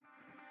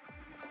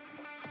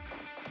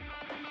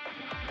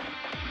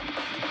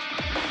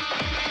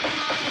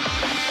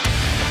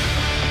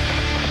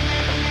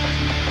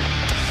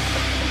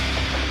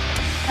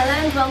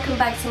and welcome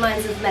back to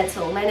Minds of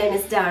Metal. My name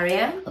is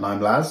Daria. And I'm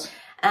Laz.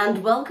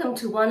 And welcome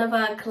to one of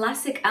our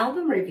classic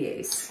album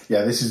reviews.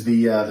 Yeah, this is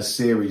the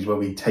series where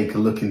we take a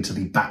look into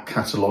the back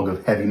catalogue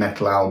of heavy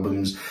metal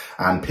albums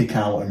and pick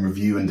out and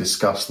review and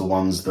discuss the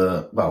ones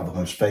that, well, the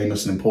most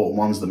famous and important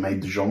ones that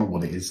made the genre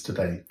what it is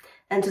today.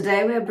 And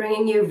today we're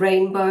bringing you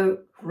Rainbow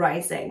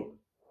Rising.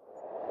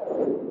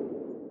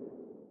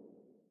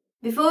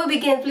 Before we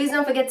begin, please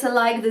don't forget to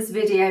like this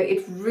video.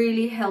 It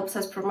really helps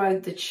us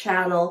promote the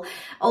channel.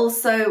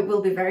 Also,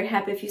 we'll be very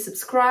happy if you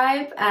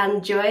subscribe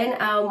and join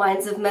our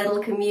Minds of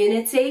Metal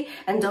community.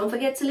 And don't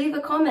forget to leave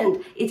a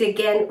comment. It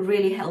again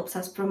really helps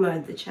us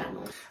promote the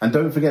channel. And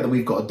don't forget that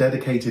we've got a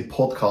dedicated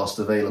podcast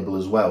available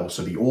as well.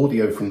 So the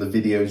audio from the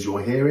videos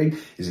you're hearing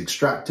is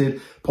extracted,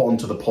 put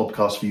onto the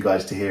podcast for you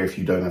guys to hear if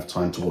you don't have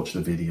time to watch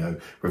the video.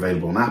 We're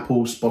available on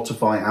Apple,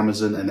 Spotify,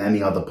 Amazon, and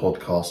any other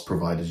podcast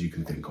providers you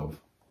can think of.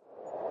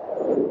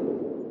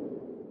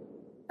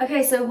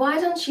 Okay, so why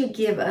don't you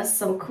give us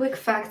some quick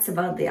facts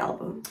about the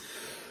album?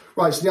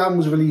 Right, so the album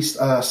was released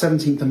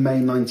 17th of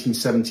May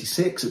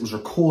 1976. It was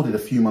recorded a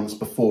few months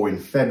before in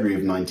February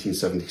of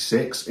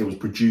 1976. It was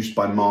produced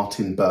by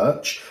Martin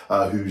Birch,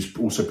 who's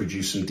also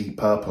produced some Deep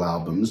Purple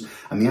albums.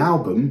 And the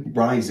album,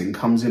 Rising,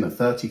 comes in at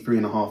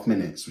 33.5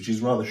 minutes, which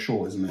is rather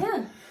short, isn't it?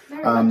 Yeah,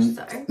 very much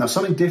so. Now,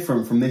 something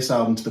different from this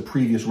album to the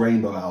previous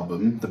Rainbow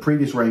album. The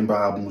previous Rainbow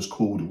album was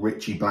called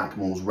Ritchie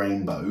Blackmore's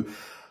Rainbow.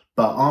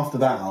 But after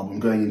that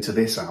album, going into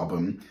this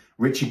album,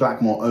 Ritchie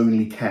Blackmore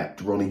only kept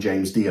Ronnie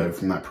James Dio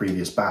from that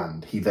previous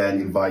band. He then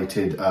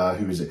invited,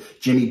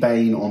 Jimmy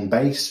Bain on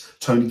bass,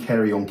 Tony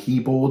Carey on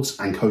keyboards,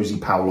 and Cozy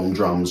Powell on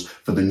drums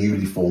for the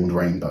newly formed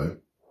Rainbow.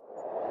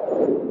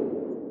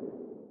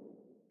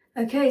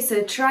 Okay,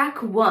 so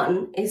track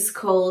 1 is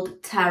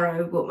called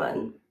Tarot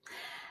Woman.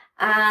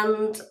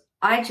 And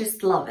I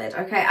just love it.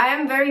 Okay, I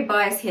am very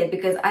biased here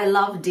because I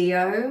love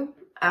Dio.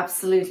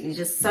 Absolutely,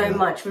 just so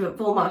much with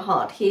all my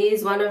heart. He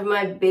is one of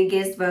my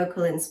biggest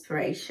vocal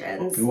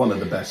inspirations. One of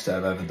the best to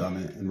have ever done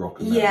it in rock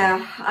and metal.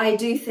 Yeah, I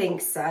do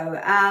think so.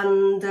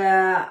 And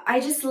I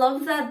just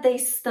love that they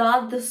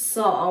start the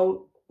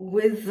song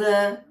with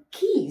the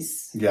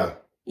keys. Yeah.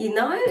 You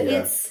know,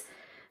 it's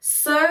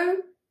so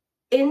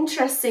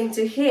interesting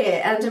to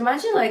hear. And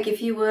imagine like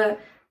if you were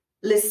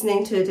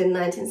listening to it in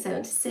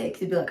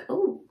 1976, you'd be like,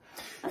 oh.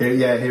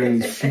 Hearing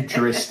these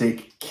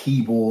futuristic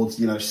keyboards,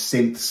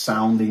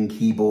 synth-sounding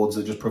keyboards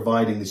that are just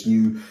providing this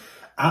new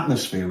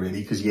atmosphere, really,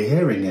 because you're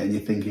hearing it and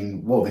you're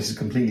thinking, whoa, this is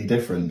completely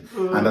different.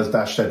 And as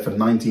Dash said, for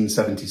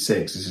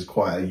 1976, this is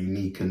quite a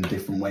unique and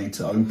different way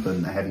to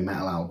open a heavy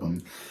metal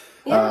album.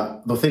 Yeah.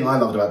 The thing I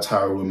loved about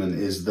Tarot Woman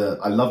is that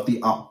I love the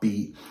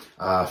upbeat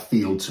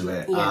feel to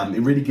it.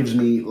 It really gives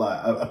me like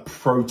a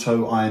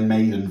proto Iron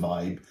Maiden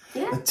vibe.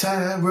 Yeah. The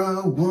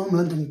Tarot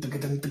Woman, and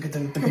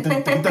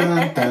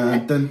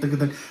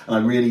I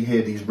really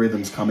hear these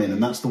rhythms come in,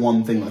 and that's the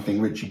one thing I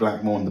think Ritchie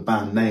Blackmore and the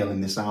band nail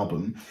in this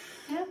album.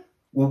 Yeah.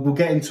 We'll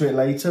get into it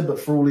later, but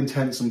for all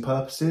intents and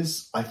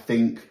purposes, I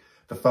think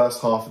the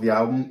first half of the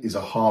album is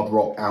a hard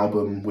rock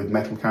album with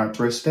metal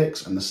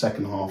characteristics, and the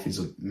second half is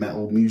a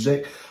metal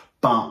music.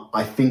 But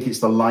I think it's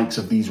the likes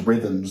of these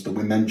rhythms that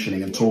we're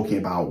mentioning and talking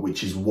about,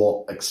 which is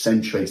what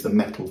accentuates the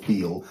metal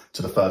feel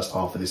to the first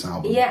half of this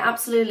album. Yeah,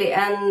 absolutely.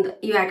 And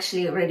you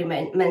actually already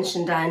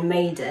mentioned Iron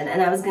Maiden.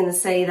 And I was going to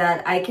say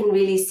that I can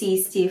really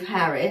see Steve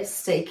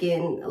Harris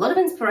taking a lot of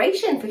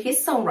inspiration for his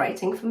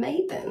songwriting for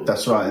Maiden.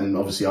 That's right. And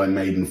obviously Iron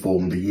Maiden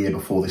formed a year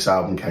before this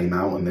album came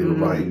out, and they were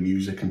writing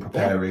music and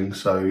preparing. Yeah.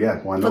 So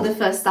yeah, why not? For the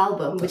first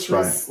album, which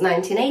was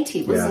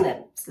 1980, wasn't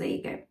it? So there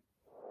you go.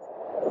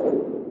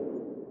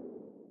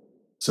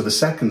 So the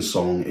second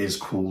song is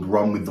called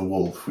Run With The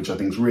Wolf, which I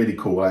think is really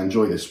cool. I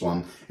enjoy this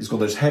one. It's got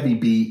those heavy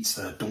beats,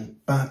 the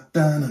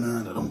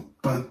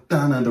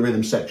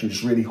rhythm section,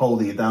 just really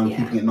holding it down,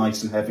 keeping it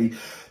nice and heavy.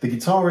 The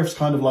guitar riff's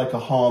kind of like a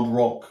hard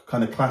rock,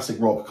 kind of classic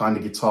rock kind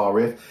of guitar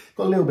riff.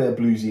 Got a little bit of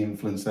bluesy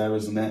influence there,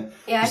 isn't it?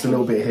 Yeah, just a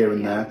little bit here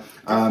and there.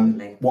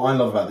 What I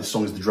love about this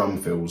song is the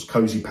drum fills.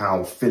 Cozy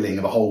Powell filling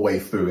the whole way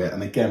through it.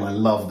 And again, I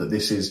love that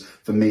this is,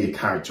 for me, a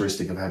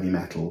characteristic of heavy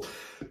metal.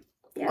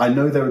 I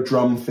know there are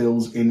drum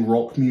fills in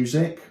rock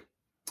music,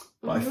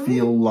 but I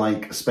feel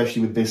like,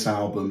 especially with this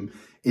album,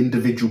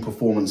 individual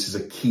performances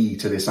are key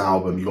to this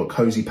album. You've got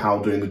Cozy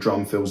Powell doing the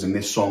drum fills in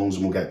this songs,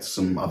 and we'll get to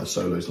some other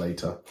solos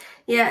later.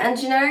 Yeah, and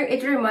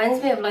it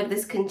reminds me of like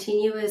this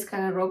continuous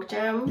kind of rock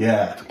jam.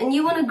 Yeah. And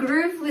you want to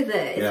groove with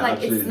it. It's like,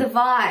 absolutely. It's the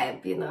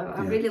vibe,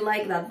 I really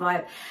like that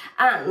vibe.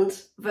 And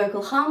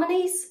vocal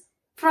harmonies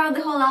throughout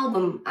the whole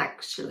album,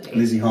 actually.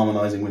 Lizzie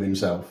harmonising with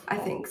himself. I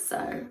think so.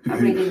 I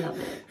really love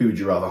it. Who would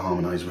you rather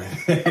harmonise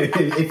with?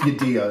 If you're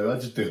Dio,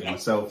 I'd just do it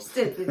myself. Just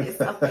do it with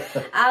yourself.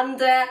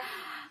 And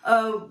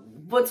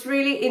what's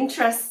really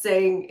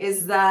interesting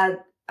is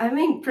that,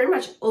 pretty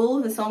much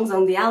all the songs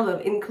on the album,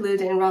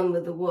 including Run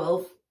With The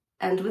Wolf,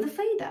 end with a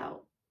fade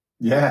out.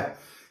 Yeah,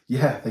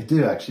 they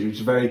do actually,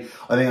 which is I think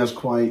that's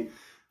quite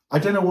I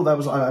don't know what that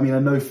was. I mean, I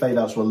know fade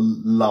outs were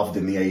loved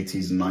in the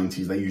 80s and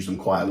 90s. They used them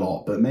quite a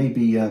lot, but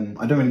maybe, I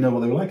don't really know what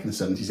they were like in the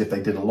 70s if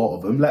they did a lot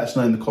of them. Let us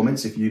know in the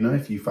comments if you know,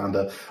 if you found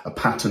a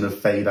pattern of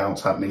fade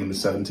outs happening in the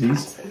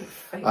 70s.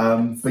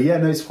 But yeah,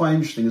 no, it's quite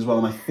interesting as well.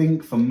 And I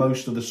think for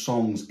most of the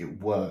songs, it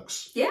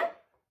works. Yeah.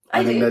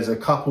 I think there's a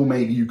couple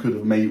maybe you could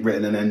have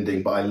written an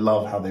ending, but I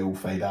love how they all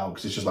fade out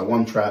because it's just like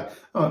one track.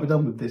 Oh, we're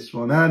done with this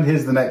one. And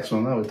here's the next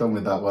one. Oh, we're done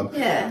with that one.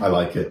 Yeah. I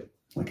like it.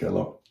 I like it a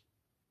lot.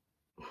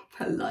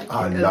 I like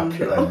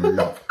it a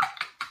lot.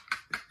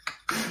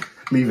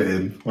 Leave it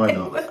in. Why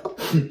not?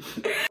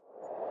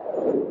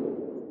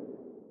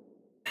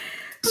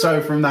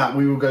 So from that,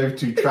 we will go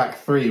to track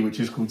 3, which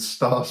is called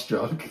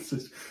Starstruck.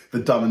 It's the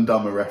Dumb and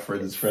Dumber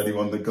reference for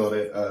anyone that got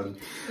it.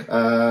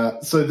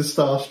 So the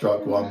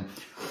Starstruck one.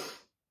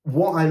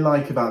 What I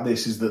like about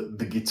this is that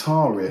the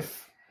guitar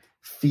riff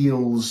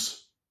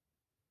feels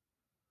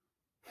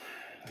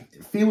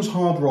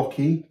hard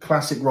rocky,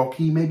 classic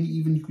rocky. Maybe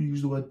even you could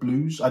use the word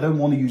blues. I don't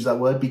want to use that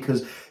word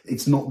because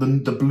it's not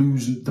the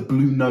blues. The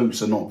blue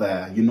notes are not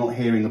there. You're not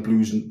hearing the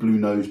blue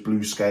notes,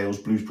 blues scales,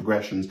 blues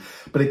progressions.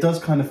 But it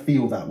does kind of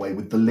feel that way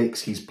with the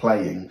licks he's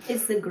playing.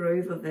 It's the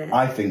groove of it.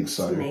 I think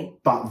so.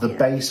 But the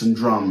bass and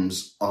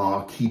drums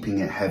are keeping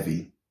it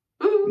heavy.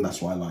 And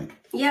that's what I like.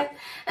 Yep.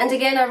 And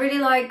again, I really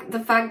like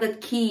the fact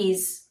that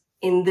keys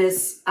in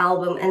this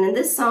album and in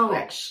this song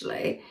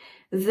actually,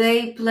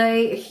 they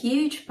play a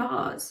huge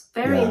part,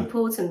 very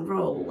important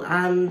role.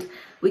 And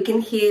we can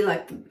hear I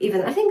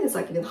think it's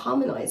even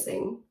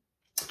harmonizing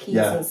keys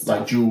and stuff.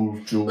 Like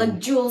Jewel. Like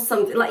Jewel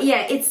something.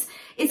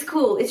 It's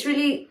cool. It's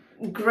really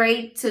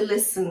great to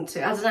listen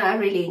to. I don't know, I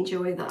really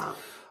enjoy that.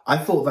 I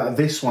thought that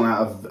this one,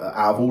 out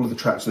of all of the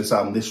tracks on this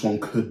album, this one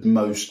could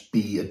most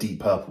be a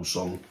Deep Purple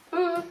song.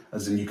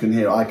 As in,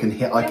 I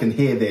can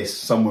hear this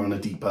somewhere on a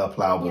Deep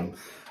Purple album,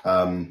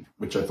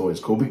 which I thought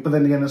is cool. But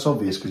then again, that's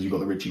obvious because you've got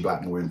the Ritchie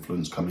Blackmore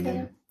influence coming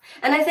in.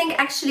 And I think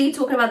actually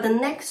talking about the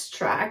next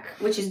track,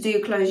 which is Do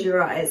You Close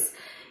Your Eyes,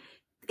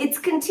 it's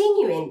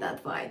continuing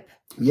that vibe.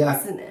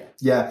 Yeah, isn't it?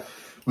 Yeah.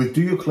 With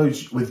Do You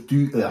Close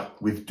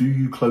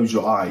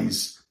Your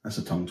Eyes. That's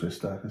a tongue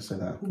twister. Let's say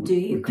that. Do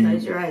you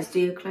close your eyes?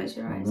 Do you close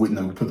your eyes?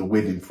 No, we put the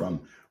with in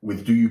front.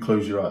 With Do You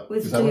Close Your Eyes?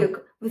 With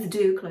do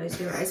you close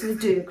your eyes? With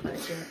Do You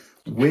Close Your Eyes?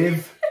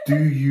 With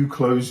Do You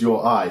Close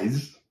Your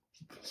Eyes?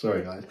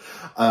 Sorry, guys.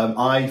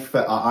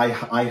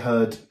 I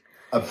heard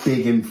a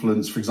big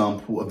influence, for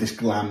example, of this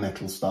glam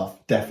metal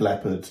stuff. Def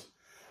Leppard,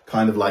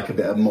 kind of like a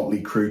bit of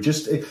Motley Crue.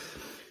 Just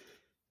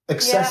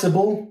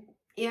accessible.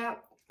 Yeah.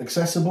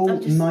 Accessible,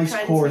 nice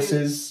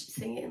choruses,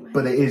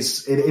 but it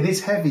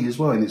is heavy as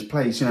well in its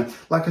place. You know,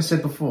 like I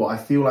said before, I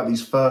feel like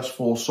these first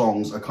 4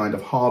 songs are kind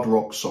of hard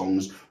rock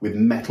songs with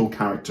metal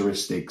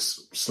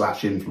characteristics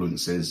 /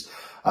 influences.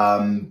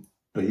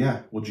 But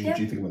yeah, what do you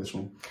think about this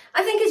one?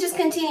 I think it's just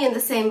continuing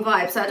the same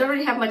vibe. So I don't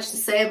really have much to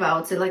say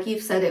about it. Like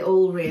you've said it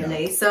all,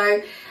 really. Yeah.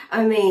 So,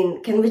 I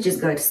mean, can we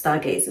just go to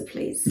Stargazer,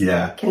 please?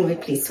 Yeah. Can we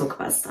please talk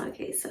about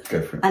Stargazer?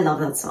 Go for it. I love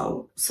that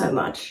song so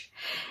much.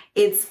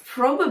 It's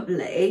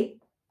probably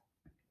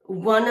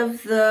one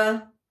of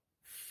the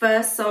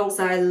first songs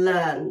I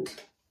learned,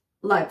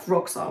 like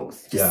rock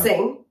songs, to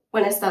sing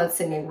when I started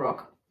singing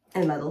rock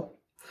and metal.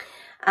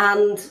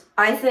 And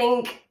I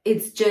think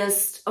it's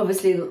just,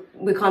 obviously,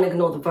 we can't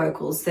ignore the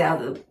vocals.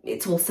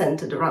 It's all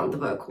centered around the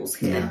vocals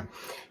here. Yeah.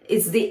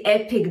 It's the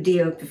epic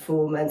Dio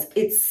performance.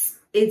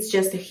 It's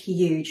just a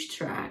huge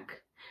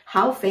track.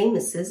 How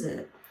famous is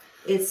it?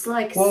 It's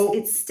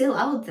it's still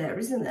out there,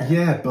 isn't it?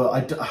 Yeah,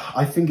 but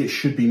I think it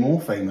should be more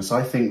famous.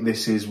 I think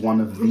this is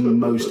one of the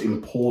most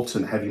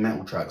important heavy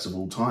metal tracks of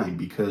all time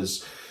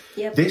because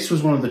this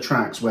was one of the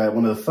tracks where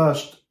one of the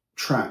first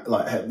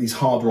these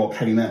hard rock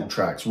heavy metal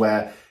tracks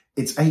where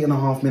it's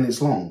 8.5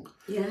 minutes long.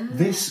 Yeah.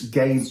 This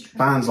gave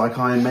bands like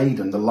Iron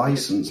Maiden the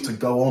license to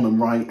go on and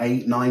write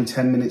 8, 9,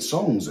 10-minute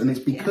songs. And it's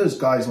because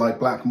guys like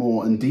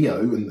Blackmore and Dio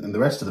and the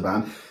rest of the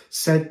band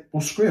said,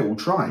 well, screw it, we'll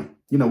try.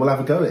 You know, we'll have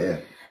a go at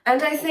it.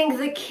 And I think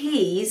the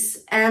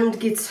keys and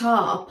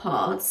guitar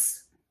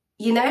parts,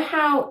 you know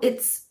how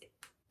it's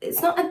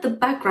not at the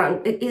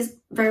background, it is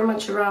very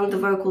much around the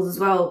vocals as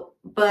well,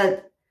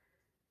 but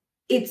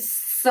it's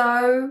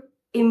so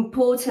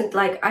important.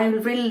 Like, I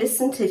really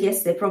listened to it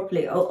yesterday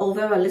properly,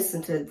 although I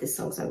listened to this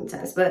song so many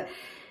times, but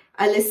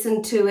I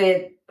listened to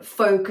it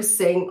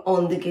focusing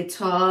on the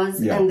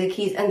guitars and the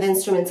keys and the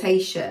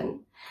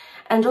instrumentation.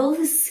 And all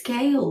the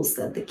scales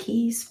that the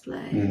keys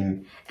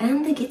play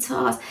and the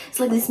guitars. It's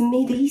like this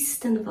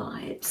Mid-Eastern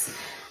vibes.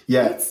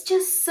 Yeah. It's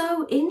just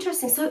so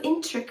interesting, so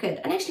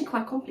intricate, and actually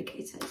quite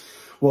complicated.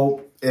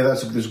 Well,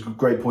 that's a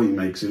great point you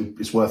make.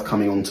 It's worth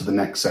coming on to the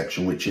next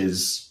section, which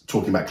is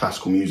talking about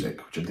classical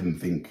music, which I didn't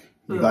think...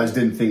 You guys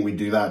didn't think we'd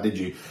do that, did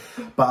you?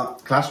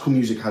 But classical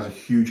music has a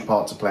huge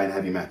part to play in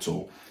heavy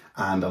metal,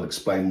 and I'll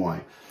explain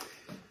why.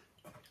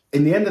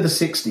 In the end of the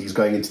 60s,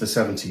 going into the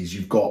 70s,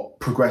 you've got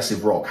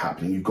progressive rock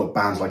happening. You've got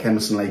bands like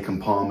Emerson, Lake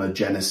and Palmer,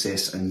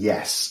 Genesis and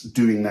Yes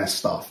doing their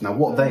stuff. Now,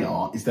 what they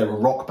are is they're a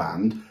rock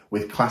band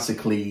with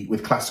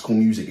classical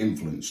music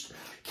influenced.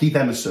 Keith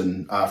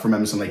Emerson from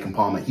Emerson, Lake and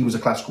Palmer, he was a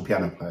classical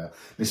piano player.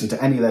 Listen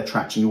to any of their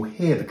tracks and you'll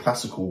hear the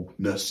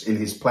classicalness in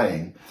his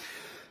playing.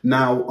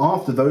 Now,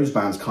 after those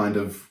bands kind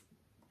of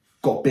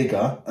got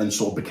bigger and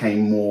sort of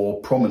became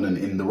more prominent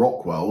in the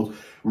rock world,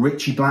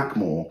 Ritchie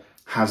Blackmore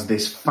has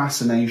this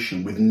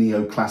fascination with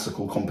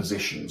neoclassical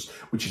compositions,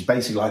 which is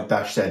basically, like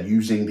Dash said,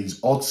 using these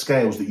odd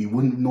scales that you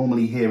wouldn't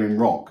normally hear in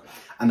rock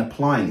and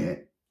applying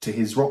it to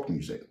his rock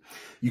music.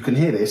 You can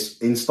hear this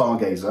in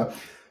Stargazer.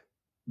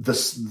 The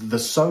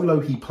solo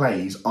he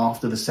plays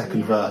after the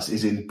second verse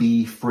is in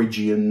B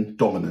Phrygian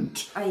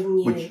dominant. I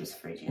knew it was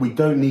Phrygian. We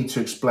don't need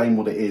to explain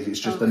what it is. It's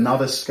just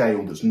another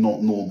scale that's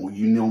not normal.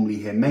 You normally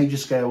hear major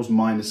scales,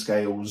 minor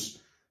scales,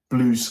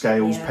 blues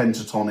scales,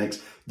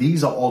 pentatonics.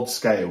 These are odd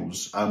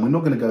scales. We're not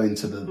going to go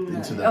into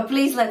the. Oh,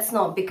 please let's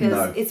not,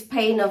 because it's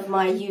pain of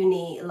my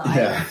uni life.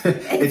 Yeah,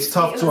 it's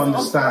tough to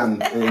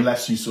understand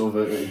unless you sort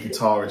of a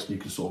guitarist. You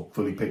can sort of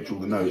fully picture all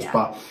the notes. Yeah.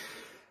 But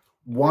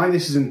why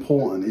this is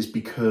important is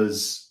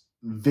because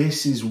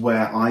this is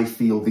where I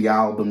feel the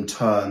album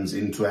turns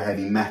into a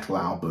heavy metal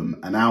album,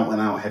 an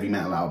out-and-out heavy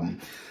metal album.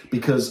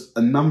 Because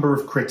a number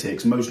of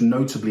critics, most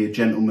notably a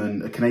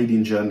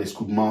Canadian journalist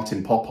called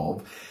Martin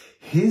Popov,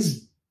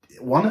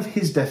 one of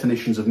his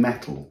definitions of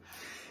metal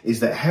is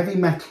that heavy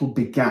metal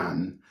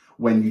began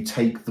when you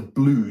take the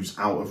blues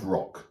out of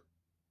rock.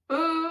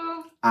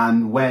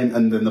 And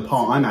then the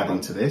part I'm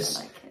adding to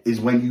this is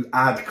when you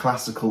add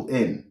classical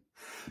in.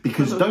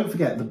 Because don't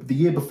forget, the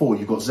year before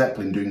you got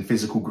Zeppelin doing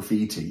Physical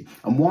Graffiti.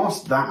 And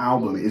whilst that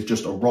album is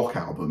just a rock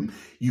album,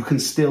 you can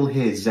still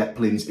hear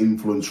Zeppelin's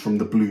influence from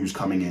the blues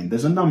coming in.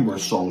 There's a number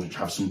of songs which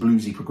have some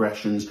bluesy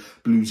progressions,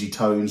 bluesy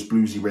tones,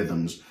 bluesy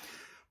rhythms.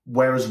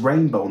 Whereas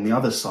Rainbow, on the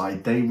other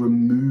side, they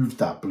removed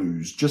that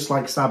blues, just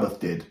like Sabbath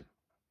did,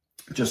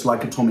 just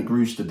like Atomic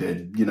Rooster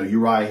did,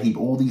 Uriah Heep,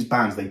 all these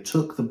bands, they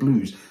took the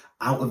blues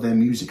out of their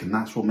music, and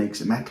that's what makes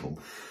it metal.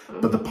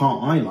 But the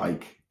part I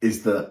like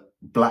is that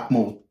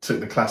Blackmore took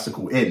the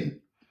classical in.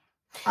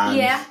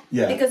 And,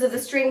 because of the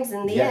strings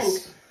in the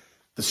end.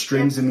 The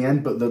strings in the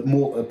end, but the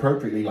more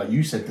appropriately, like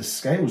you said, the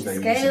scales they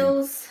were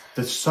using.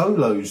 The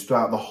solos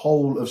throughout the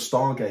whole of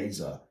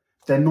Stargazer,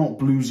 they're not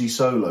bluesy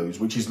solos,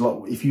 which is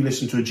like, if you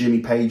listen to a Jimmy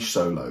Page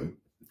solo,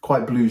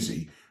 quite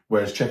bluesy.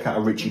 Whereas check out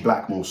a Ritchie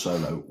Blackmore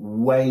solo,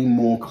 way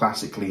more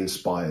classically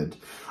inspired.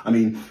 I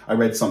mean, I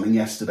read something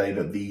yesterday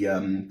that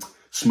the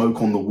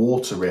Smoke on the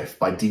Water riff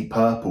by Deep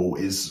Purple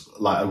is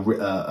like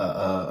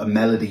a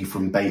melody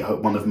from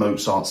Beethoven, one of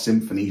Mozart's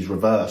symphonies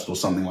reversed or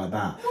something like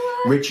that.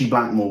 What? Ritchie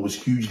Blackmore was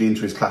hugely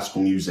into his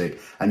classical music,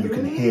 and you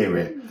can hear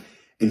it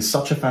in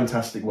such a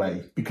fantastic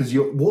way, because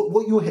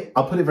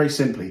I'll put it very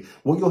simply,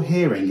 what you're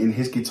hearing in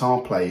his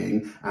guitar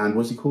playing and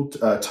what's he called,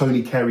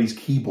 Tony Carey's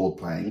keyboard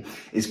playing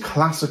is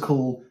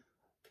classical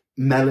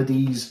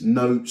melodies,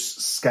 notes,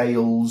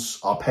 scales,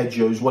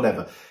 arpeggios,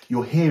 whatever.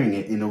 You're hearing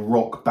it in a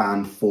rock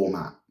band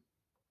format.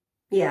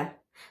 Yeah.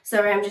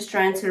 Sorry, I'm just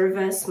trying to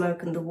reverse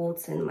Smoke on the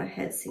Water in my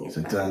head, singing.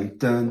 So dun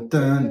dun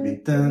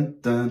dun dun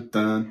dun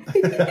dun.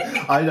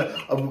 I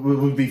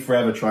would be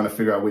forever trying to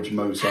figure out which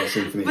Mozart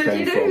symphony it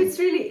came from. But it's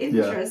really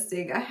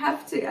interesting. Yeah.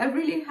 I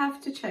really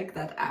have to check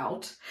that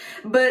out.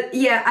 But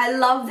yeah, I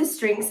love the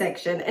string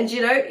section, and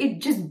it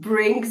just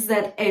brings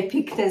that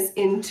epicness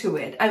into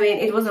it. I mean,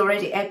 it was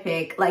already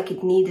epic, like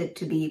it needed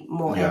to be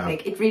more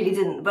epic. It really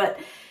didn't, but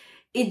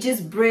it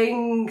just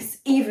brings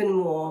even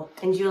more,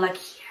 and you're like,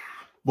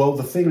 well,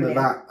 the thing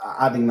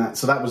adding that,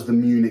 so that was the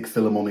Munich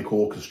Philharmonic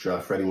Orchestra,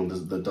 for anyone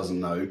that doesn't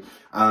know.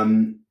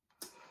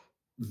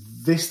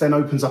 This then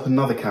opens up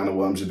another can of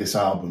worms with this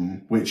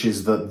album, which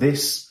is that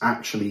this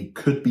actually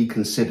could be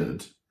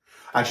considered.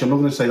 Actually, I'm not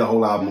going to say the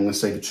whole album, I'm going to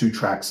say the two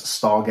tracks,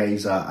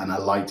 Stargazer and A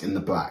Light in the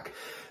Black.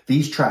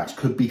 These tracks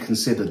could be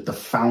considered the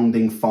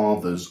founding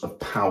fathers of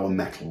power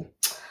metal.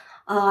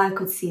 Oh, I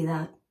could see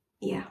that.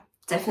 Yeah,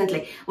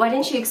 definitely. Why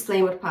didn't you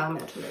explain what power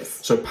metal is?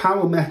 So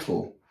power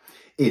metal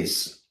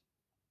is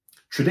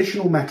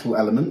traditional metal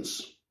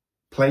elements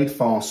played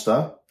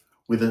faster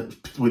with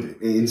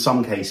in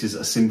some cases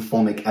a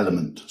symphonic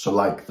element. So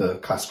like the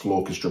classical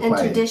orchestra playing.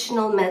 And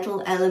traditional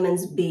metal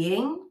elements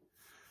being?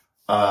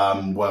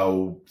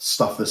 Well,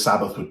 stuff that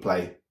Sabbath would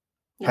play.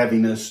 Yeah.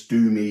 Heaviness,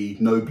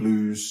 doomy, no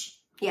blues.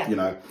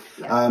 Yeah.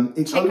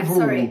 It's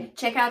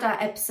check out our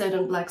episode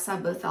on Black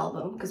Sabbath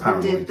album, because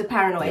we did the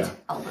Paranoid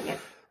album. Yeah.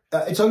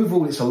 It's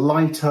a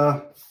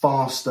lighter,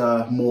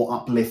 faster, more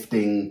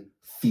uplifting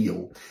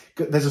feel.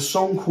 There's a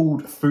song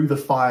called Through the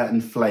Fire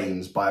and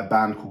Flames by a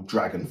band called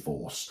Dragon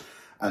Force,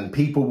 and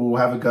people will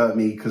have a go at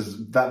me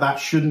because that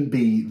shouldn't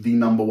be the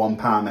number one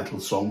power metal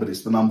song, but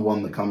it's the number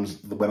one that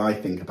comes when I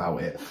think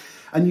about it.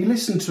 And you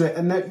listen to it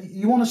and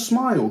you want to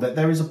smile, that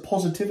there is a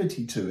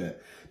positivity to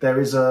it. There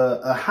is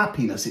a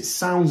happiness. It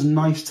sounds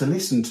nice to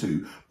listen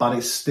to, but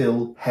it's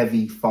still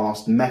heavy,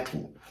 fast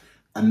metal.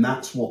 And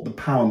that's what the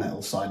power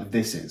metal side of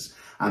this is.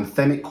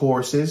 Anthemic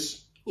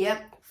choruses.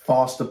 Yep.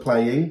 Faster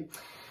playing.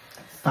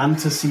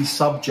 fantasy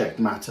subject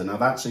matter. Now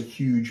that's a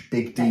huge,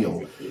 big deal.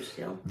 That is a huge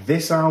deal.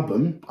 This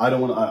album, I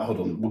don't want to, hold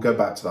on, we'll go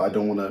back to that. I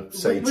don't want to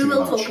say too much. We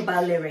will talk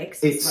about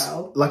lyrics as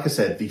well. Like I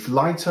said, the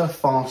lighter,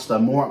 faster,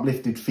 more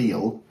uplifted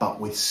feel, but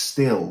with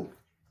still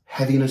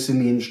heaviness in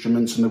the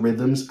instruments and the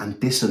rhythms and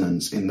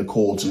dissonance in the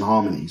chords and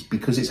harmonies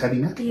because it's heavy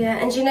metal. Yeah,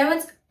 and you know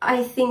what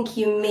I think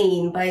you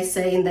mean by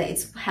saying that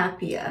it's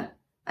happier?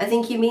 I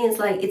think you mean it's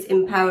like it's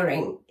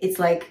empowering. It's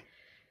like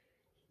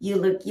you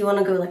want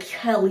to go like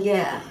hell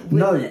yeah.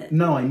 No,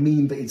 I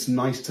mean that it's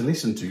nice to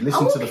listen to.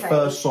 Listen to the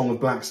first song of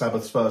Black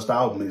Sabbath's first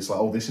album, and it's like,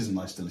 oh, this isn't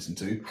nice to listen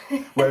to.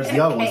 Whereas the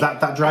other ones,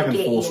 that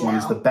Dragon Force one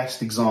is the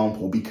best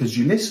example because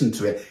you listen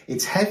to it.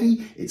 It's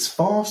heavy, it's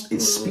fast,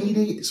 it's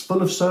speedy, it's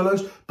full of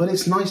solos, but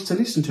it's nice to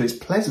listen to. It's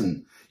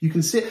pleasant. You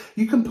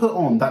can put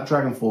on that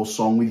Dragon Force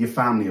song with your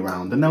family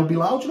around, and they'll be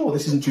like, oh, do you know what?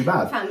 This isn't too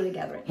bad. Family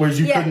gathering. Whereas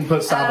you couldn't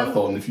put Sabbath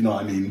on, if you know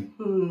what I mean.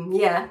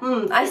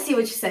 I see what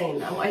you're saying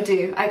now. I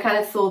do. I kind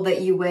of thought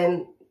that you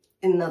went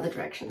in another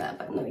direction there,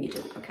 but no, you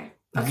didn't.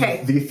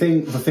 Okay. The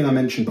thing I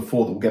mentioned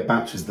before that we'll get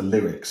back to is the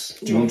lyrics.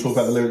 Do you want to talk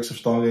about the lyrics of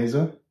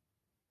Stargazer?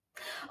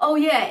 Oh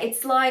yeah,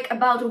 it's like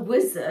about a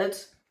wizard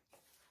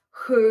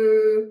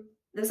who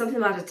there's something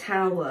about a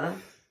tower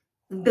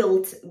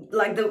built,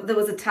 like there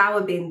was a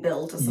tower being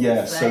built or something.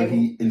 Yeah, so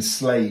he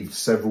enslaved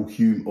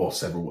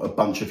a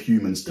bunch of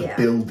humans to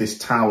build this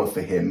tower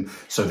for him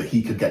so that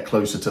he could get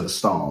closer to the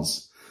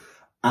stars.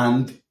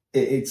 And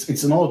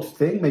it's an odd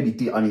thing. Maybe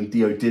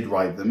Dio did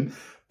write them,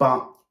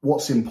 but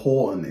what's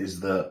important is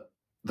the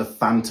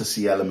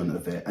fantasy element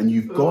of it, and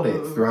you've got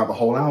it throughout the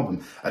whole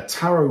album. A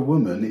tarot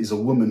woman is a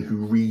woman who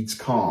reads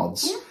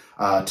cards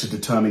to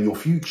determine your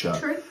future.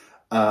 True.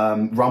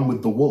 Run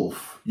with the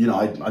wolf. You know,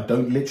 I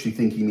don't literally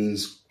think he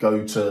means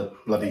go to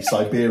bloody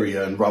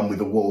Siberia and run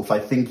with a wolf. I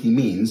think he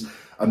means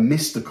a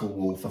mystical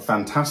wolf, a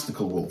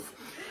fantastical wolf.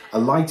 A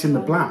Light in the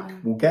Black,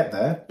 we'll get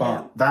there,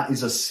 but that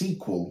is a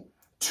sequel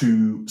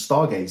to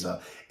Stargazer.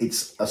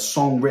 It's a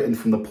song written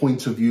from the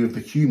point of view of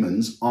the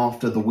humans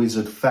after the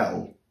wizard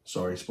fell.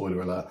 Sorry,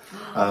 spoiler alert.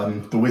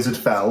 The wizard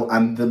fell,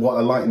 and what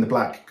A Light in the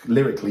Black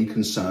lyrically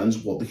concerns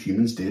what the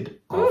humans did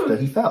after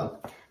he fell.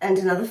 And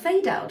another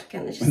fade out,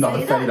 can I just say that?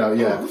 Another fade out,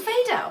 yeah. Another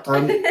fade out.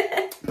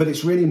 But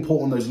it's really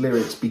important, those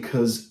lyrics,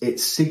 because it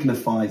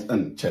signifies,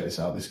 and check this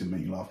out, this is going to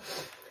make you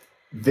laugh.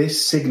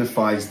 This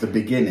signifies the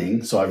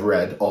beginning, so I've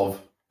read, of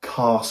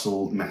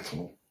castle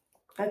metal.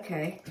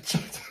 Okay.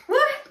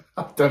 What?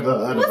 I've never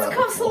heard of that.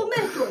 What's castle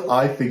metal?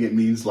 I think it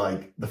means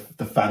like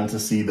the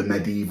fantasy, the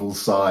medieval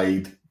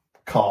side,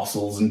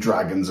 castles and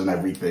dragons and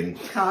everything.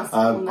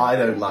 I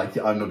don't like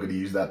it. I'm not going to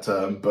use that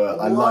term, but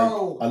I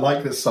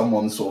like that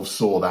someone sort of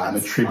saw that and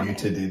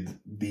attributed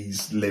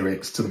these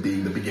lyrics to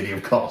being the beginning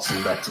of castle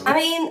metal. I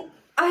mean,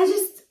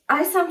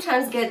 I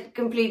sometimes get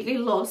completely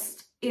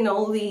lost in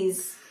all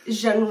these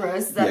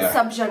genres,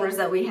 subgenres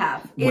that we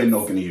have. We're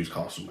not going to use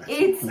castle metal.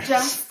 It's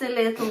just a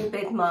little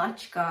bit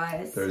much,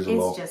 guys. There's a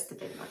lot. It's just a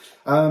bit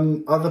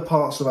much. Other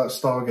parts about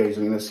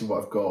Stargazer, let's see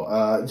what I've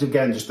got.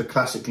 Again, just the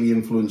classically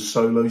influenced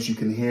solos. You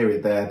can hear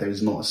it there. There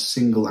is not a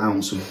single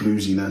ounce of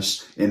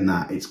bluesiness in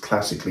that. It's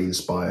classically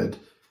inspired.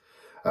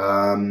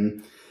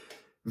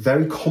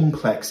 Very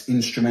complex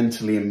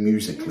instrumentally and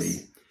musically.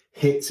 Yes.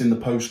 Hits in the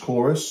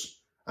post-chorus.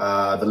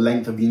 The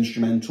length of the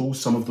instrumental,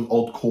 some of the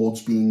odd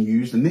chords being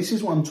used. And this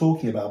is what I'm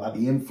talking about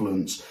the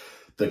influence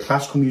that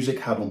classical music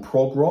had on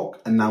prog rock,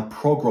 and now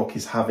prog rock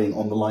is having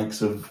on the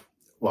likes of,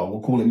 well,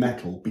 we'll call it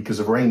metal because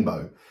of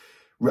Rainbow.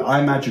 I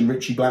imagine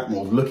Ritchie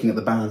Blackmore looking at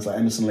the bands like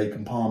Emerson, Lake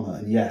and Palmer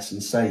and Yes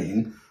and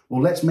saying,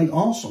 well, let's make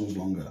our songs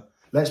longer.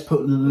 Let's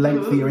put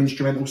lengthier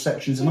instrumental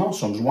sections in our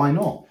songs. Why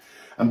not?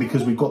 And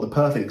because we've got the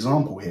perfect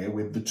example here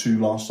with the two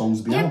last songs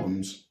of the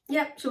albums.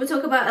 Yeah. Shall we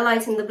talk about A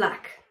Light in the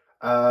Black?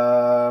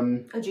 Or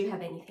do you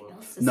have anything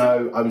else to say?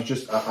 No, I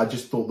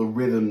just thought the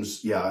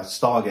rhythms,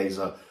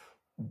 Stargazer,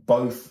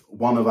 both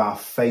one of our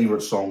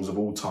favourite songs of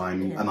all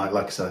time. And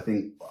like I said, I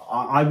think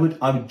I would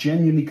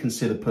genuinely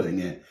consider putting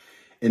it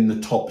in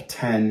the top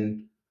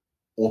 10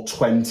 or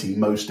 20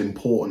 most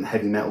important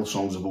heavy metal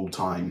songs of all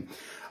time.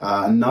 So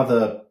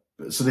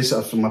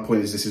my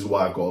point is, this is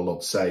why I've got a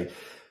lot to say.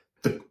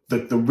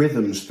 The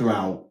rhythms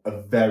throughout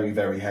are very,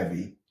 very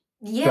heavy.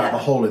 Yeah. Throughout the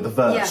whole of the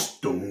verse.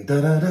 Dun,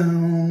 da, da,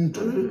 dun,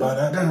 dun, ba,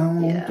 da,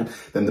 dun, dun.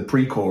 Then the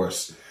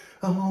pre-chorus.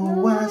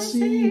 Oh, I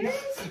see. Dun,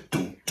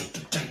 dun,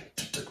 dun, dun,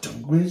 dun, dun,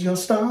 where's your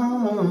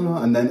star?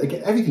 And then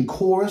again, everything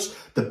chorus,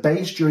 the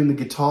bass during the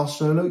guitar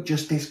solo,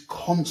 just this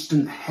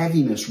constant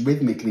heaviness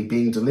rhythmically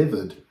being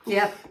delivered.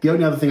 Yeah. The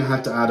only other thing I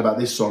had to add about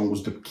this song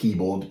was the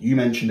keyboard. You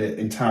mentioned it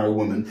in Tarot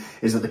Woman,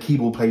 is that the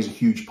keyboard plays a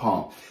huge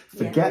part.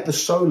 Forget the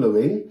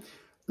soloing.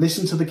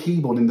 Listen to the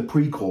keyboard in the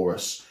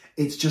pre-chorus.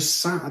 It's just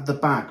sat at the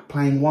back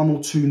playing one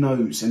or two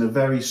notes in a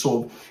very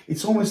sort of,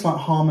 it's almost like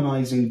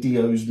harmonising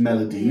Dio's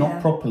melody, not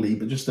properly,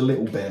 but just a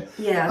little bit.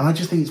 Yeah. And I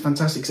just think it's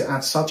fantastic. It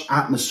adds such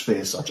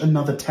atmosphere, such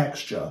another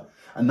texture,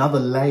 another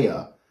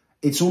layer.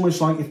 It's almost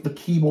like if the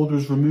keyboard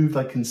was removed,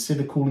 I'd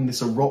consider calling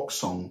this a rock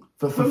song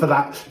for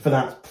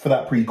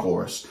that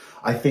pre-chorus.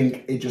 I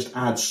think it just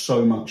adds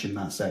so much in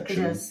that It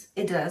section. does.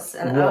 It does.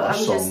 And What a I'm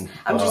song.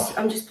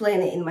 I'm just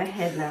playing it in my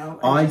head now.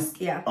 I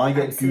Yeah,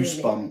 get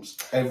absolutely.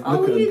 goosebumps. Oh,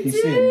 Look at him, you he's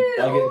do? singing.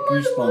 I Oh, get my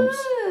goosebumps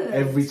word.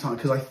 every time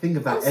because I think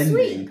of that Oh,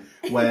 ending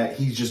sweet. where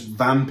he's just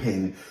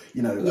vamping,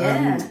 you know.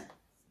 Yeah.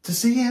 To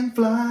see him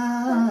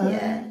fly,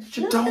 Yeah.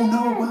 you don't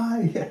know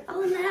why. Yeah,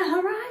 On the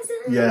horizon.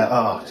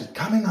 yeah. Just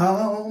coming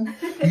home.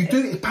 You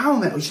do it, power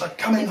metal. It's like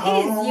coming It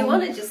home. is. You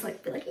want to just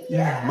like be like,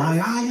 Yeah,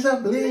 my eyes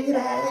are bleeding.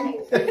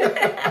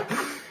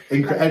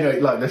 Anyway,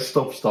 like let's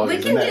stop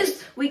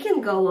Stargazer. we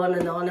can go on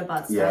and on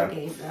about Yeah.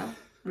 Stargazer.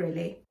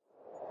 Really.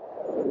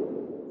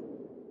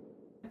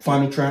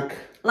 Final track.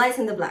 Light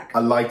in the Black.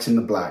 A Light in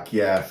the Black,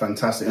 yeah,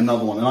 fantastic.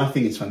 Another one, and I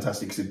think it's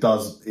fantastic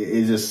because it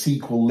is a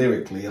sequel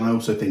lyrically, and I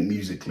also think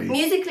musically.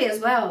 Musically as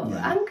well.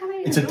 Yeah. I'm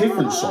coming. It's a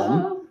different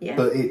song, Yeah.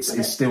 but it's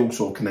still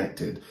sort of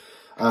connected.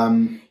 You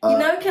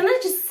know, can I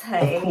just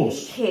say of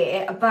course.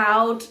 here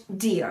about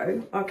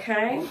Dio,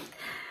 okay?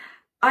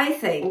 I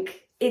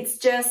think it's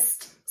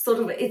just sort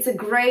of, it's a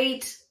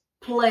great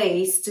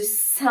place to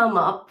sum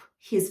up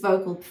his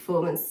vocal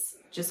performance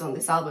just on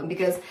this album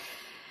because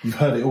You've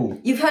heard it all.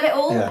 you've heard it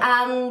all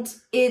Yeah. and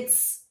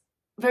it's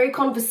very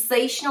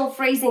conversational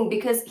phrasing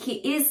because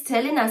he is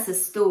telling us a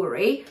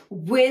story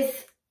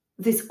with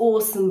these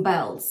awesome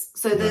bells.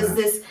 So there's Yeah.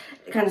 this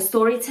kind of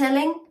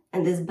storytelling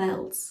and there's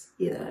bells,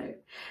 you know.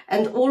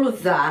 And all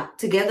of that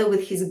together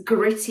with his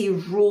gritty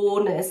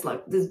rawness,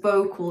 like this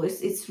vocal,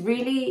 it's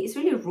really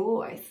raw,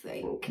 I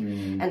think,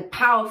 and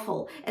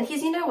powerful. And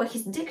you know what,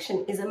 his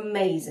diction is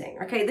amazing.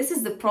 Okay, this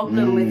is the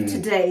problem with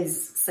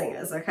today's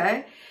singers.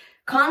 Okay,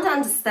 can't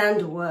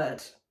understand a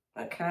word.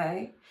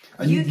 Okay,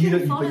 And you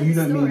don't, follow but you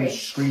the don't mean story.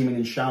 screaming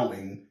and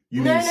shouting.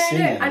 You No, mean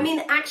singing. I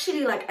mean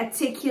actually like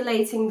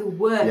articulating the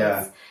words.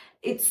 Yeah.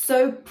 It's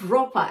so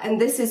proper,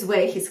 and this is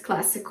where his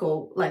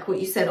classical, like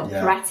what you said,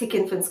 operatic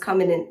influence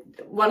coming in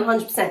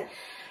 100%.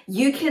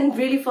 You can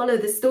really follow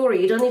the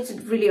story. You don't need to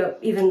really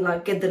even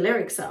like get the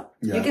lyrics up.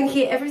 Yeah. You can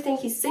hear everything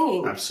he's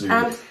singing.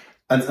 Absolutely.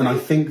 And I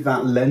think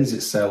that lends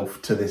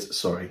itself to this.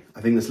 Sorry, I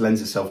think this lends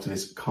itself to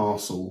this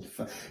castle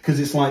because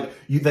it's like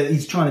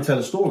he's trying to tell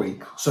a story,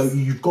 so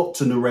you've got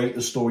to narrate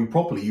the story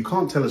properly. You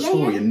can't tell a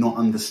story and not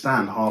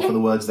understand half of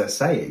the words they're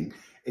saying.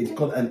 It's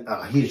got, and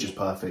he's just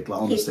perfect. Like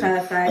honestly, He's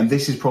perfect. And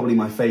this is probably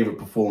my favourite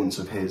performance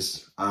of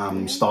his,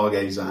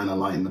 Stargazer and A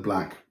Light in the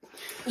Black.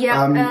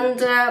 Yeah, and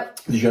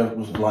Did you have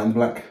was it Light in the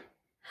Black?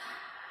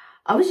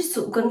 I was just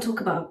going to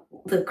talk about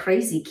the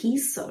crazy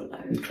keys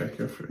solo. Okay,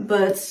 go for it.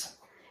 But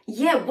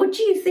yeah, what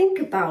do you think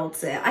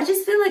about it? I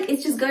just feel like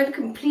it's just going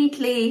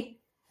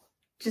completely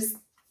just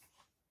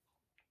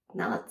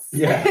nuts.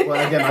 Yeah,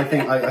 well, again, I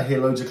think I hear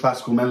loads of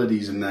classical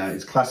melodies in there.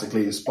 It's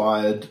classically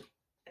inspired,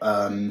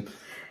 and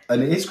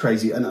it is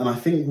crazy. And I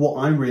think what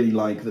I really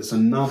like, that's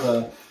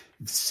another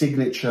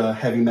signature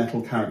heavy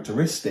metal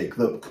characteristic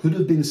that could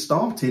have been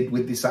started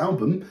with this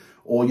album,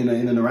 or, you know,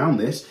 in and around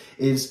this,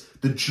 is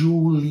the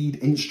dual lead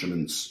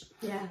instruments.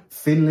 Yeah.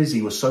 Thin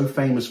Lizzy was so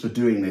famous for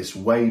doing this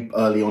way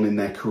early on in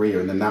their career,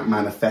 and then that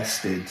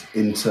manifested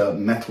into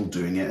metal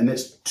doing it. And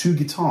it's two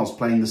guitars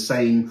playing the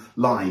same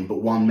line,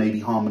 but one maybe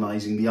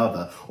harmonizing the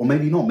other, or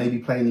maybe not, maybe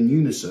playing in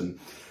unison.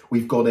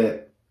 We've got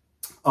it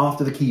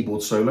after the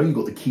keyboard solo, you've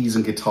got the keys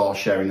and guitar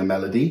sharing a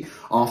melody.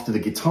 After the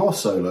guitar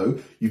solo,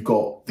 you've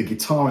got the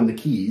guitar and the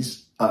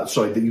keys.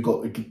 You've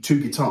got two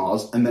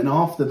guitars, and then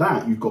after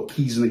that, you've got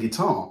keys and a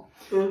guitar.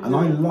 Mm-hmm. And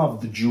I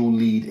love the dual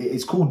lead.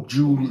 It's called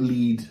dual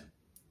lead.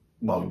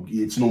 Well,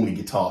 it's normally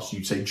guitar, so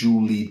you'd say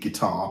dual lead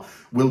guitar.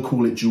 We'll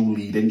call it dual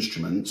lead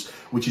instruments,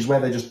 which is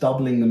where they're just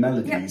doubling the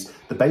melodies. Yep.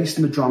 The bass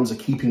and the drums are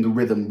keeping the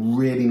rhythm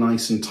really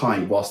nice and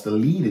tight, whilst the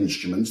lead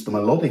instruments, the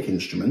melodic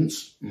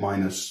instruments,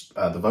 minus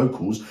the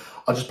vocals,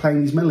 are just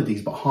playing these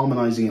melodies but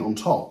harmonizing it on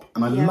top.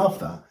 And I love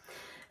that.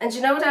 And you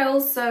know what I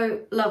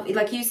also love?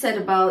 Like you said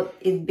about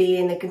it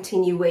being a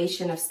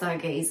continuation of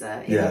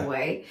Stargazer in a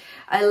way.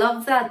 I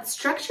love that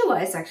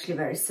structure-wise actually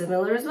very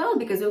similar as well,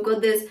 because we've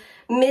got this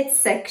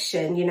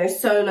midsection, you know,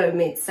 solo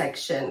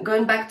midsection,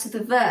 going back to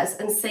the verse,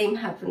 and same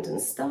happened in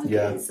Stargazer.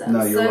 Yeah.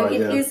 No, you're right,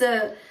 it is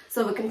a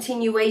sort of a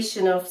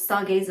continuation of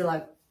Stargazer,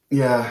 like.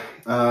 Yeah.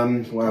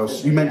 What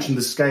else? You mentioned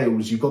the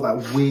scales. You've got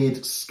that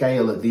weird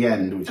scale at the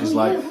end, which is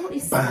like. What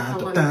is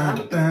that?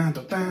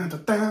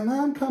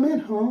 I'm coming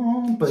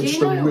home. But do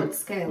you know what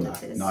scale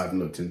it is? No, I haven't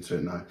looked into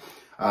it. No.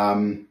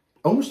 I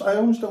almost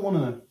don't want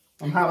to know.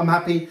 I'm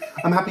happy.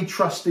 I'm happy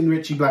trusting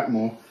Ritchie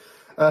Blackmore.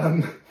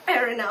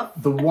 Fair enough.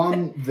 The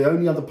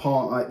only other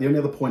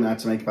point I had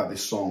to make about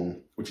this song,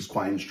 which is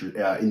quite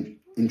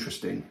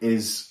interesting,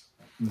 is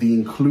the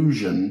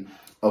inclusion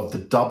of the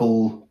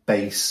double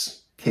bass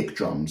kick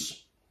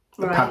drums,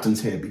 the patterns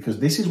here, because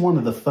this is one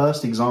of the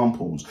first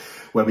examples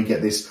where we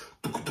get this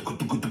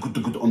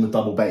on the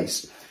double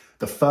bass.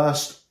 The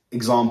first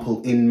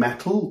example in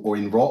metal or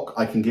in rock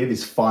I can give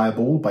is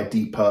Fireball by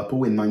Deep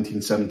Purple in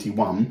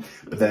 1971,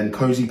 but then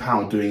Cozy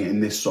Powell doing it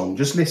in this song.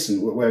 Just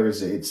listen, where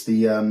is it? It's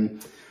the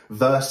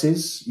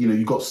verses, you know,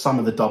 you've got some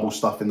of the double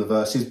stuff in the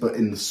verses, but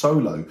in the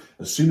solo,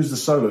 as soon as the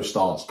solo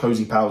starts,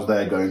 Cozy Powell's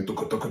there going,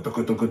 "Dukka, dukka,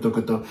 dukka, dukka,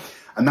 dukka, dukka."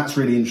 And that's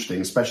really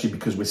interesting, especially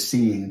because we're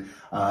seeing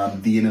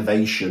the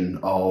innovation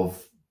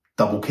of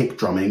double kick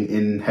drumming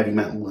in heavy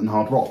metal and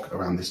hard rock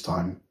around this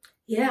time.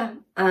 Yeah,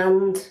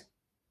 and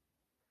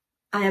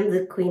I am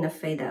the queen of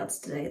fade outs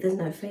today. There's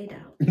no fade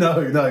out.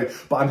 No,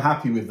 but I'm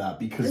happy with that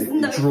because it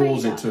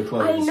draws it to a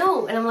close. I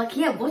know, and I'm like,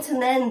 yeah, what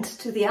an end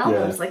to the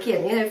album. It's like,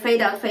 yeah, you know,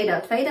 fade out, fade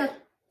out, fade out.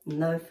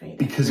 No fade out.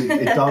 Because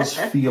it does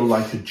feel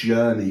like a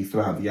journey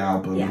throughout the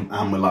album. Yeah.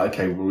 And we're like,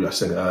 okay, well, I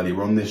said it earlier,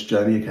 we're on this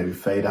journey. Okay, we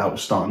fade out, we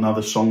start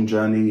another song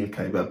journey.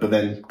 Okay, but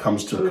then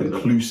comes to a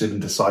conclusive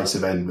and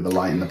decisive end with A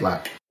Light in the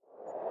Black.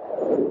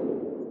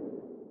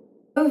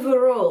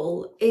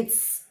 Overall,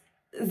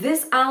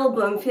 this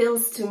album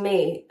feels to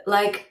me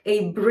like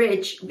a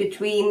bridge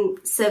between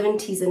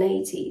 70s and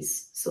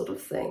 80s sort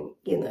of thing.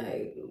 You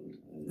know,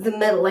 the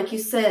metal, like you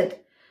said,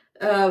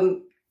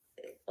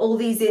 all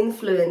these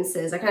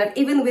influences are kind of,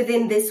 even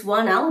within this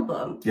one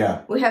album.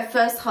 Yeah. We have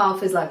first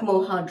half is like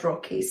more hard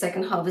rocky,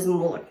 second half is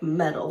more like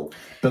metal.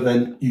 But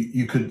then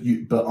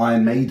but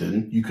Iron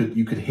Maiden, you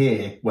could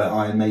hear where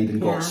Iron Maiden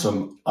got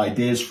some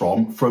ideas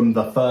from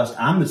the first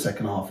and the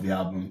second half of the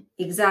album.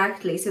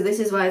 Exactly. So this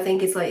is why I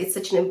think it's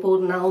such an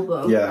important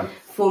album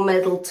for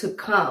metal to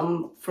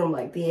come from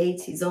like the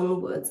 80s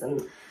onwards.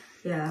 And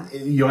yeah.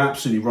 You're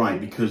absolutely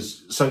right,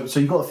 because so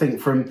you've got to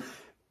think from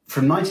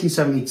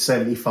 1970 to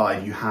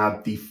 75, you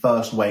had the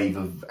first wave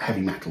of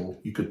heavy metal.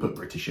 You could put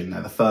British in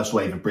there. The first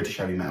wave of British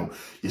heavy metal.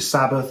 Your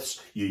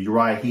Sabbaths, your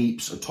Uriah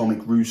Heeps,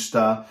 Atomic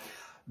Rooster.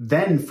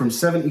 Then from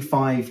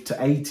 75 to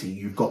 80,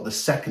 you've got the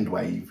second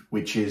wave,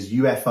 which is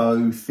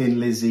UFO, Thin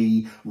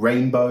Lizzy,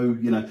 Rainbow,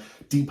 you know,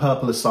 Deep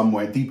Purple is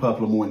somewhere. Deep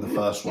Purple are more in the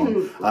first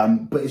one.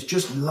 But it's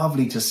just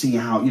lovely to see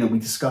how, you know, we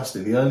discussed it,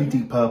 the early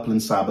Deep Purple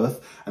and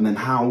Sabbath, and then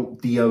how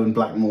Dio and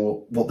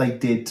Blackmore, what they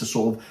did to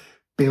sort of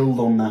build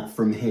on that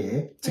from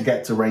here to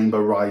get to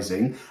Rainbow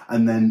Rising,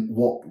 and then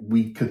what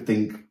we could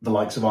think the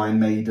likes of Iron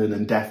Maiden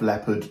and Def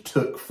Leppard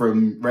took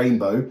from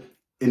Rainbow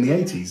in the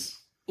 80s.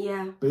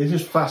 Yeah. But it's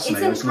just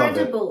fascinating. It's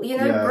incredible, you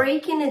know,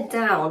 breaking it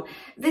down.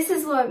 This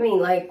is what I mean,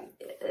 like,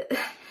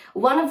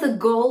 one of the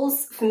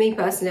goals for me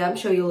personally, I'm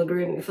sure you'll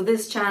agree with me, for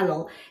this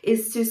channel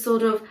is to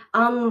sort of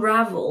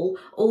unravel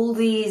all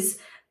these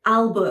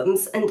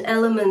albums and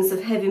elements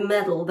of heavy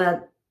metal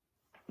that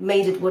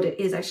made it what it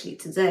is actually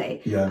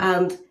today. Yeah.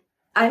 And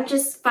I'm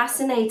just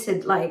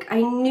fascinated. Like,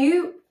 I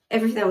knew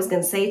everything I was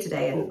going to say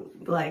today,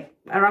 and like,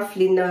 I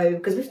roughly know,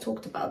 because we've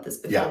talked about this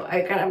before,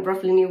 I kind of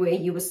roughly knew where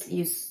you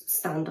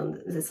stand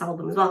on this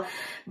album as well.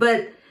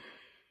 But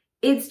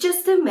it's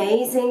just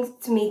amazing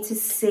to me to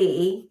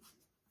see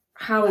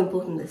how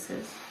important this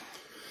is.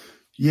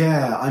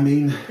 Yeah, I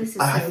mean,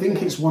 I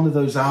think it's one of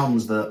those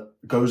albums that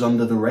goes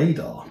under the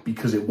radar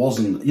because it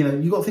wasn't, you know,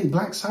 you got to think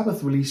Black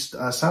Sabbath released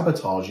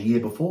Sabotage a year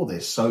before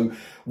this. So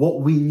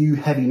what we knew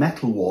heavy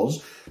metal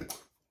was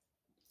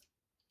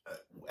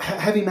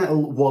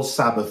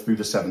Sabbath through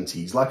the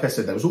 70s. Like I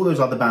said, there was all those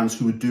other bands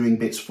who were doing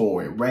bits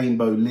for it.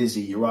 Rainbow,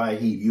 Lizzy, Uriah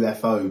Heep,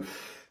 UFO.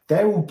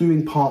 They're all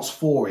doing parts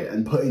for it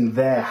and putting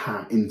their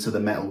hat into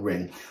the metal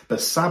ring. But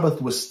Sabbath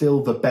was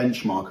still the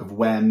benchmark of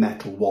where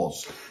metal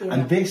was. Yeah.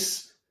 And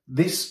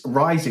this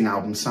Rising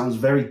album sounds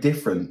very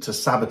different to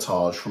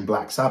Sabotage from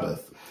Black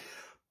Sabbath.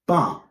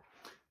 But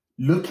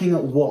looking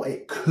at what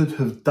it could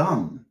have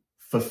done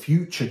for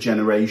future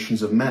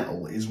generations of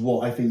metal is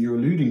what I think you're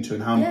alluding to,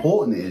 and how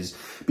important it is,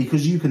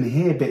 because you can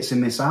hear bits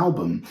in this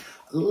album.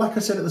 Like I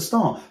said at the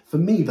start, for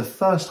me, the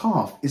first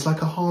half is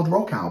like a hard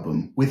rock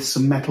album with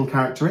some metal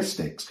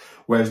characteristics,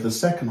 whereas the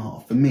second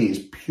half, for me, is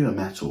pure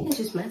metal. It's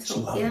just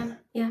metal, yeah.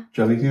 Do you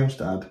have anything else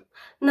to add?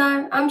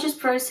 No, I'm just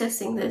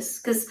processing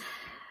this, because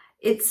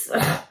it's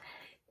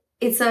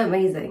so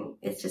amazing.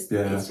 It's just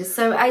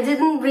so, I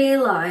didn't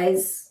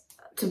realise,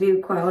 to be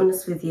quite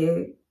honest with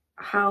you,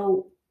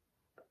 how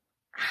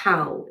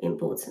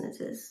important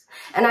it is.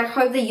 And I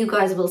hope that you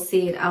guys will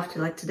see it after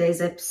like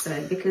today's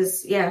episode,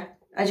 because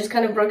I just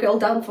kind of broke it all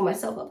down for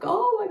myself. I'm like,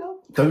 oh my God.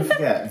 Don't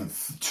forget,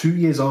 2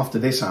 years after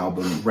this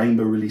album,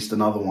 Rainbow released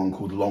another one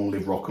called Long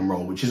Live Rock and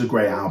Roll, which is a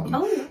great album.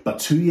 Oh. But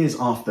 2 years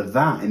after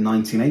that, in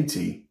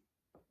 1980,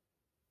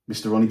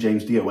 Mr. Ronnie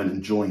James Dio went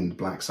and joined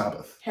Black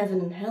Sabbath. Heaven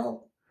and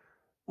Hell.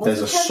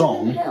 There's a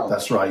song,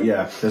 that's right,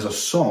 there's a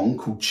song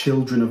called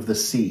Children of the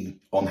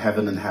Sea on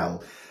Heaven and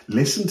Hell.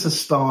 Listen to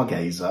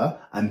Stargazer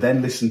and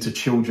then listen to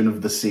Children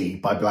of the Sea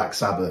by Black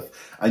Sabbath,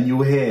 and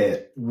you'll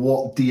hear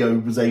what Dio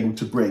was able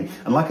to bring.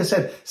 And like I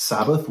said,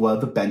 Sabbath were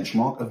the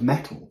benchmark of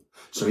metal.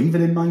 So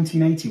even in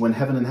 1980, when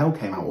Heaven and Hell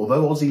came out,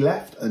 although Ozzy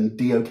left and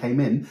Dio came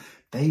in,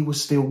 they were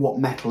still what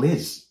metal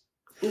is.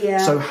 Yeah.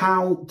 So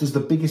how does the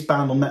biggest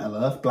band on Metal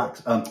Earth,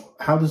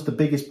 how's the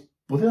biggest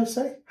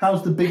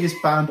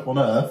band on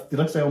Earth? Did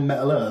I say on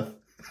Metal Earth?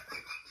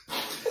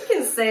 You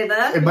can say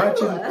that.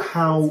 Imagine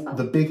how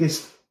the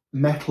biggest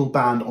metal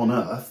band on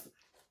Earth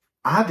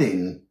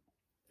adding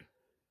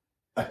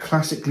a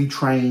classically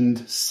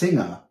trained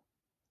singer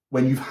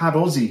when you've had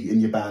Ozzy in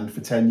your band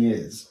for 10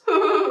 years.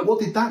 What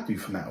did that do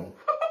for metal?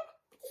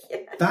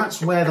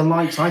 That's where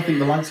I think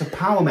the likes of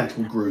power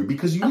metal grew,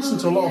 because you listen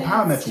to a lot of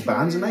power metal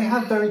bands and they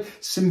have very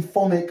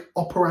symphonic,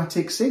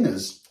 operatic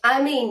singers.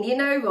 I mean, you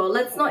know what,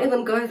 let's not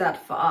even go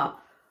that far.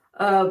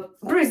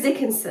 Bruce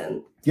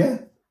Dickinson. Yeah.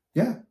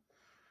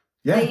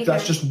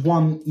 That's just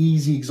one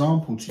easy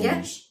example to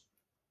use.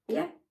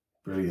 Yeah.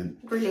 Brilliant.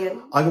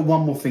 I got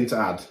one more thing to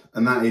add,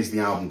 and that is the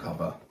album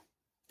cover.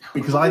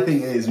 Because I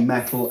think it is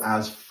metal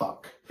as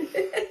fuck.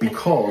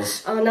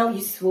 Because... Oh, now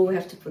you swore we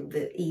have to put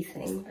the E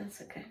thing.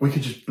 That's okay. We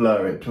could just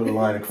blur it, put a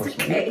line across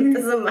it. Okay, it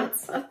doesn't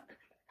matter.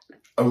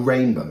 A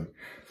rainbow.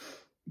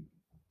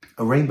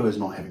 A rainbow is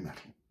not heavy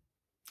metal.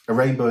 A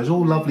rainbow is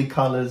all lovely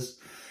colours.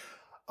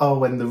 Oh,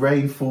 when the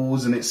rain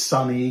falls and it's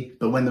sunny,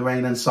 but when the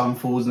rain and sun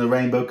falls and the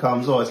rainbow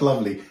comes, oh, it's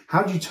lovely.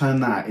 How do you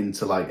turn that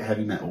into, like,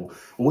 heavy metal?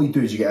 Well, what you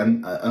do is you get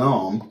an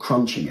arm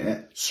crunching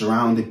it,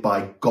 surrounded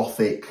by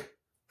gothic,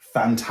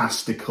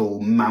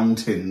 fantastical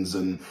mountains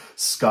and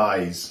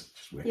skies.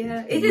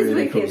 Yeah, it is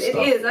really wicked.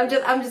 Cool, it is.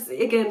 I'm just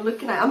again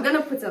looking at. I'm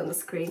gonna put it on the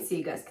screen so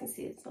you guys can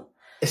see it. So.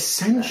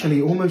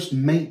 Essentially, almost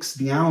makes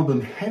the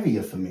album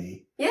heavier for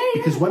me. Yeah.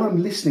 Because when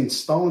I'm listening to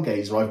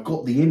Stargazer, I've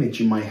got the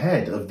image in my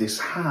head of this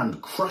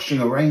hand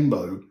crushing a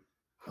rainbow.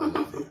 I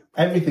love it.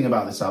 Everything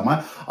about this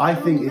album. I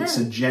think it's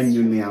a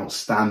genuinely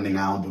outstanding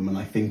album, and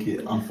I think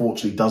it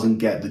unfortunately doesn't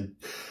get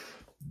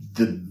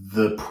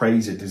the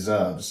praise it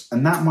deserves.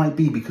 And that might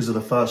be because of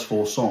the first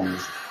 4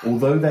 songs.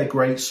 Although they're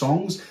great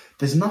songs,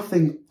 there's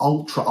nothing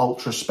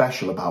ultra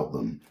special about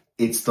them.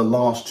 It's the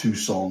last 2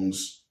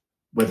 songs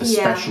where the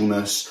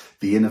specialness,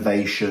 the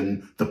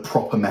innovation, the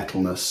proper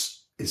metalness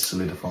is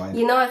solidified.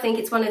 You know, I think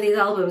it's one of these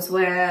albums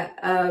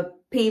where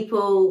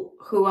people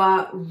who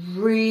are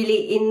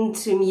really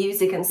into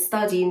music and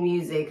studying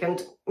music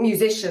and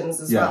musicians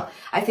as well,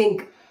 I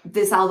think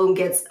this album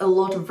gets a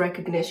lot of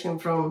recognition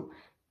from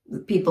the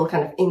people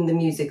kind of in the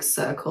music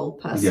circle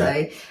per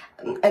se,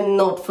 and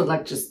not for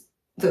like just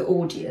the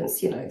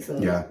audience, you know,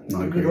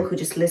 the people who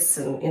just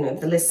listen, you know,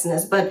 the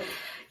listeners. But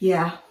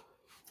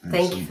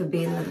thank you for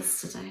being with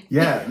us today.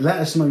 Yeah, let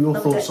us know your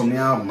thoughts on the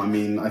album. I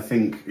mean, I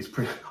think it's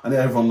pretty... I know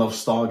everyone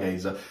loves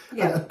Stargazer.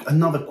 Yeah.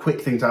 Another quick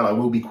thing to add, I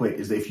will be quick,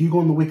 is that if you go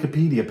on the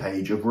Wikipedia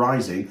page of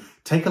Rising,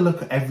 take a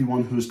look at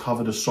everyone who's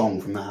covered a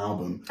song from that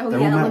album. They're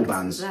all metal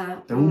bands.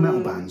 They're all metal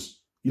bands.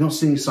 You're not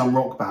seeing some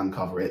rock band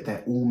cover it.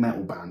 They're all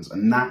metal bands.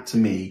 And that, to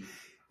me,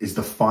 is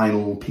the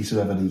final piece of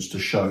evidence to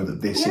show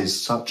that this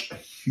is such a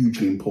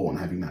hugely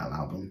important heavy metal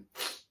album.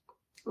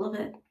 Love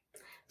it.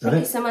 Thank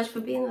you so much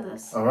for being with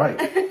us. All right.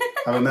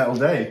 Have a metal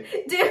day.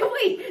 Do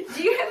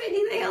you have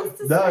anything else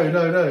to say?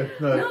 No.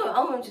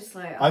 No, I'm just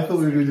like... I thought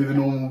we were going to do the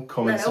normal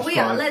comments. No,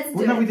 let's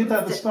do it. No, we did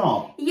that at the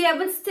start. Yeah,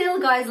 but still,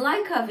 guys,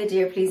 like our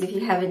video, please, if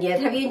you haven't yet.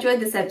 Have you enjoyed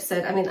this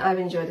episode? I mean, I've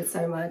enjoyed it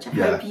so much.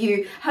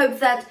 I hope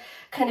that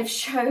kind of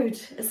showed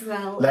as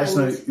well. Let us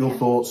know your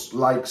thoughts.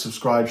 Like,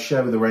 subscribe,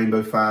 share with the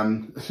Rainbow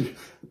fan.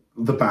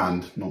 The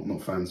band,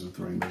 not fans of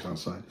the Rainbows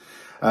outside.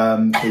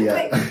 But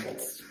yeah.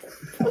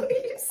 What are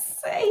you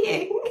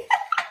saying?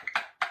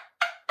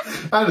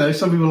 I don't know,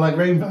 some people like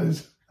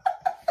rainbows.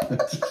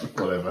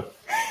 Whatever.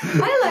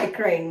 I like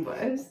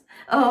rainbows.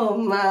 Oh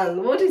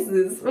man, what is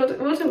this? What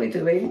are we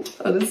doing?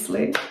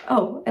 Honestly.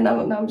 Oh, and now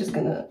I'm just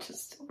gonna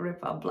rip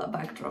our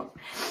backdrop.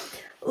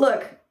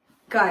 Look,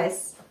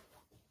 guys.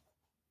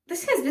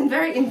 This has been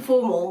very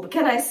informal,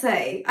 can I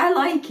say? I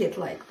like it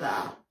like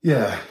that.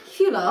 Yeah. A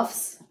few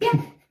laughs.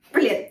 Yeah,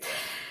 brilliant.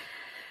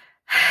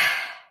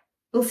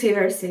 We'll see you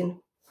very soon.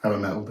 Have a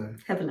metal day.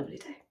 Have a lovely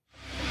day.